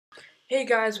Hey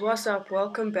guys, what's up?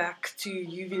 Welcome back to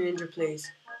UV Ninja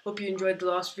Plays. Hope you enjoyed the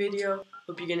last video.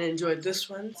 Hope you're gonna enjoy this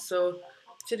one. So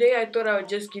today I thought I would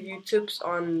just give you tips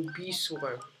on Bee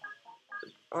Swarm,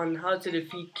 on how to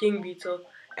defeat King Beetle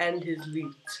and his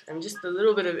loot, and just a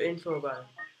little bit of info about it.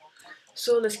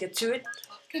 So let's get to it.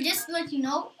 Okay, just to let you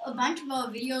know, a bunch of our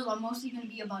videos are mostly going to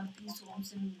be about Bee Swarm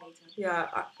Simulator. Yeah,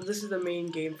 this is the main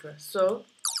game for us. So,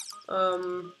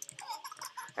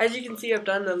 as you can see, I've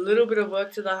done a little bit of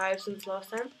work to the hive since last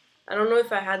time. I don't know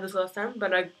if I had this last time,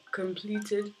 but I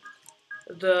completed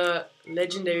the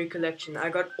legendary collection. I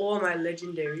got all my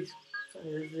legendaries.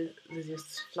 Sorry, there's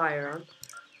just fly around.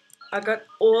 I got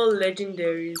all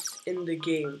legendaries in the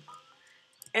game.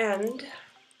 And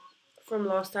from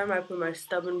last time, I put my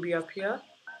stubborn bee up here.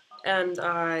 And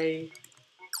I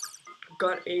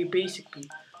got a basic bee.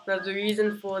 Now the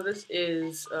reason for this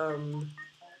is,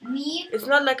 it's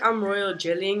not like I'm royal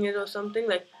jellying it or something.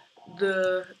 Like,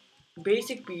 the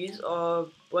basic bees are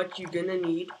what you're gonna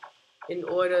need in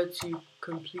order to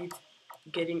complete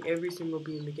getting every single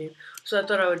bee in the game. So I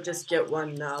thought I would just get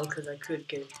one now because I could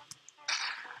get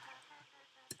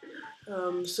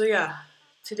it. So yeah,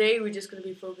 today we're just going to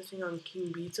be focusing on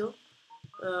King Beetle.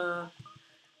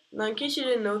 Now in case you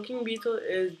didn't know, King Beetle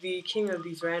is the king of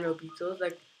these rhino beetles.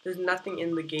 Like, there's nothing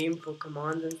in the game for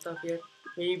commands and stuff yet.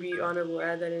 Maybe Honor will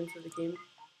add that into the game.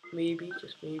 Maybe,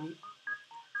 just maybe.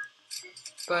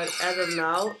 But as of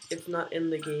now, it's not in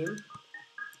the game.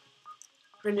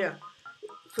 And yeah,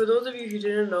 for those of you who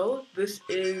didn't know, this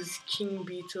is King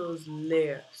Beetle's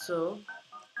lair. So,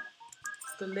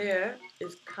 the lair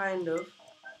is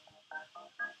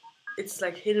it's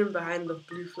like hidden behind the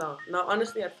blue flower. Now,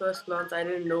 honestly, at first glance, I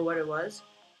didn't know what it was.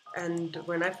 And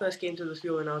when I first came to this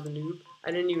field when I was a noob,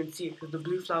 I didn't even see it because the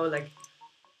blue flower, like,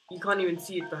 you can't even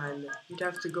see it behind it. You'd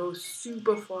have to go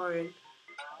super far in.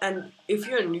 And if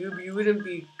you're a noob, you wouldn't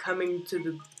be coming to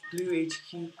the blue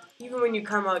HQ. Even when you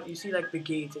come out, you see like the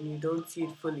gate and you don't see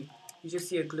it fully. You just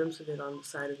see a glimpse of it on the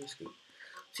side of your screen.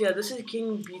 So yeah, this is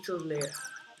King Beetle's lair.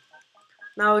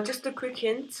 Now, just a quick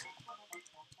hint.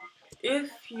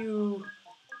 If you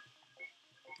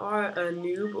are a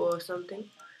noob or something,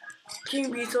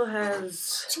 King Beetle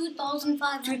has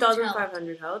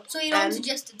 2,500 health. So you don't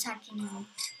suggest attacking him.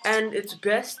 And it's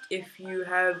best if you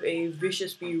have a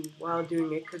vicious bee while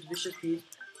doing it, because vicious bees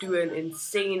do an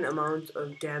insane amount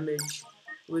of damage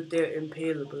with their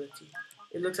impale ability.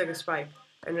 It looks like a spike,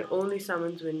 and it only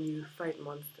summons when you fight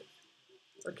monsters.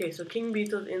 Okay, so King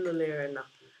Beetle's in the lair right now.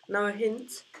 Now a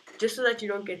hint, just so that you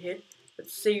don't get hit,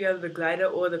 let's say you have the glider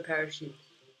or the parachute.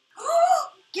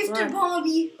 Gifted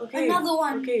Bobby! Okay, another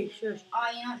one! Okay, sure. Oh,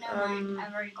 you know, never mind.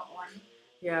 I've already got one.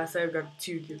 Yeah, so I've got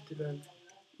 2 gifted ones.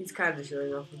 He's kind of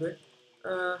showing off a bit.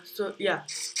 So yeah,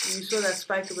 you saw that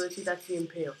spike ability, that's the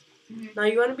impale. Now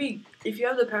you want to be, if you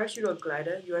have the parachute or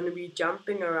glider, you want to be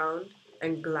jumping around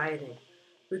and gliding.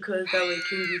 Because that way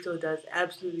King Beetle does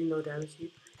absolutely no damage to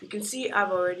you. You can see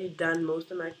I've already done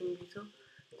most of my King Beetle.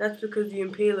 That's because the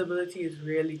impale ability is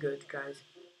really good, guys.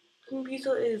 King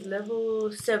Beetle is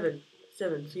level 7. So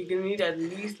you're going to need at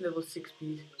least level 6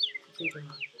 bees to take him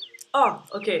out. Oh,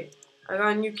 okay. I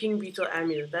got a new King Beetle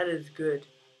amulet. That is good.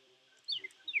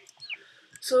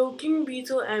 So, King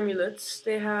Beetle amulets,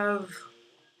 they have...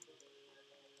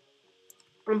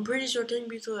 I'm pretty sure King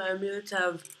Beetle amulets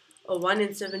have a 1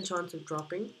 in 7 chance of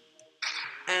dropping.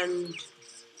 And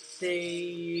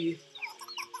they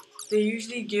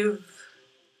usually give,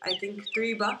 I think,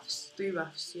 3 buffs. 3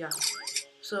 buffs, yeah.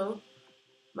 So,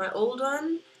 my old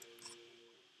one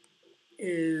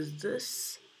is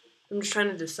this. I'm just trying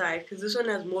to decide, because this one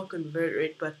has more convert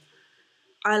rate, but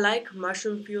I like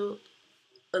Mushroom Field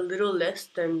a little less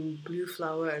than Blue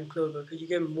Flower and Clover, because you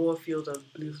get more field on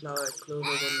Blue Flower and Clover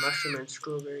than Mushroom and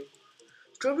Strawberry.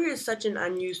 Strawberry is such an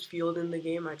unused field in the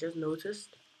game, I just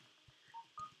noticed.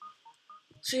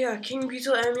 So yeah, King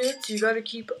Beetle amulets, you gotta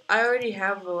keep, I already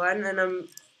have one, and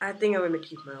I think I'm gonna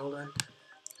keep my old one.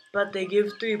 But they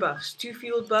give 3 buffs, 2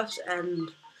 field buffs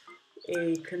and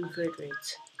a convert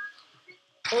rate.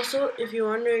 Also, if you're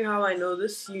wondering how I know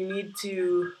this, you need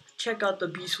to check out the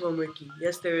Bee Swarm wiki.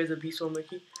 Yes, there is a Bee Swarm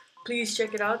wiki. Please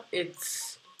check it out.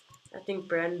 It's, I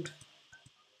think it's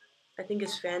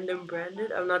fandom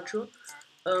branded. I'm not sure.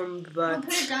 But We'll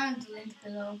put it down in the link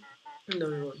below. No,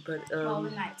 we won't. But well, we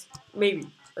might. Maybe.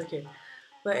 Okay.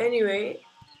 But anyway,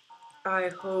 I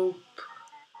hope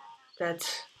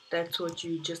that's what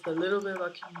you just a little bit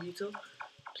about King Beetle.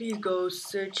 Please go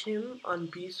search him on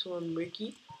Bee Swarm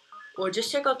wiki. Or just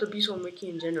check out the Bee Swarm wiki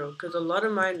in general, because a lot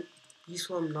of my Bee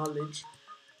Swarm knowledge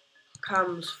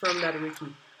comes from that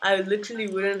wiki. I literally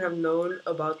wouldn't have known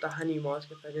about the honey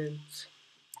mosque if I didn't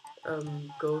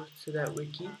go to that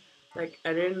wiki. Like,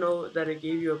 I didn't know that it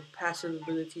gave you a passive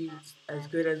ability as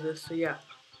good as this. So yeah.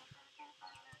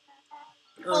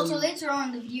 Also, later on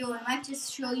in the video, I might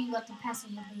just show you what the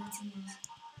passive ability is.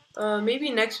 Maybe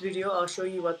next video I'll show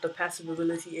you what the passive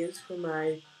ability is for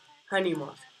my honey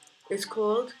moth. It's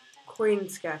called Coin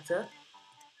Scatter.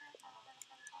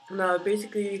 Now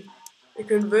basically it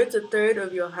converts a third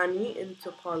of your honey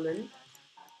into pollen,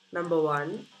 number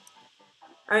one.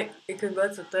 It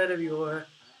converts a third of your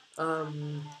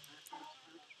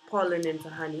pollen into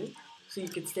honey, so you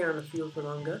can stay on the field for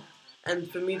longer. And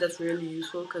for me that's really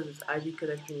useful because it's ivy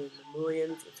collecting in the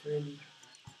millions. It's really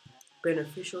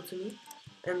beneficial to me.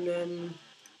 And then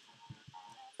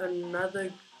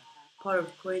another part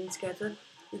of Coin Scatter,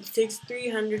 it takes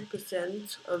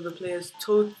 300% of the player's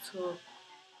total.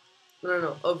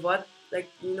 No, of what? Like,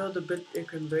 you know, the bit it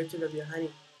converted of your honey.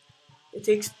 It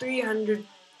takes 300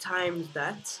 times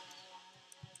that.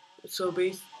 So,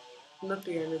 not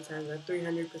 300 times that,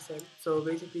 300%. So,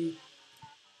 basically,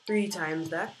 3 times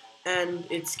that. And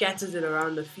it scatters it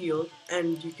around the field,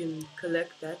 and you can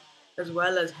collect that as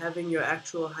well as having your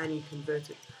actual honey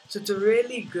converted. So, it's a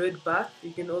really good buff.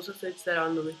 You can also search that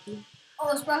on the wiki. Oh,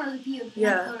 a sprout has a period.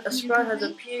 Yeah, a sprout has a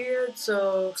period,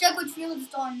 so check which field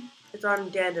it's on. It's on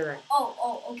dandelion.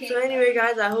 Oh, okay. So anyway,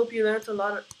 guys, I hope you learned a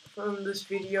lot from this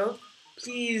video.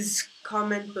 Please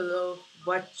comment below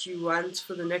what you want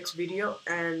for the next video,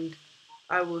 and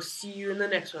I will see you in the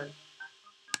next one.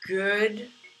 Good.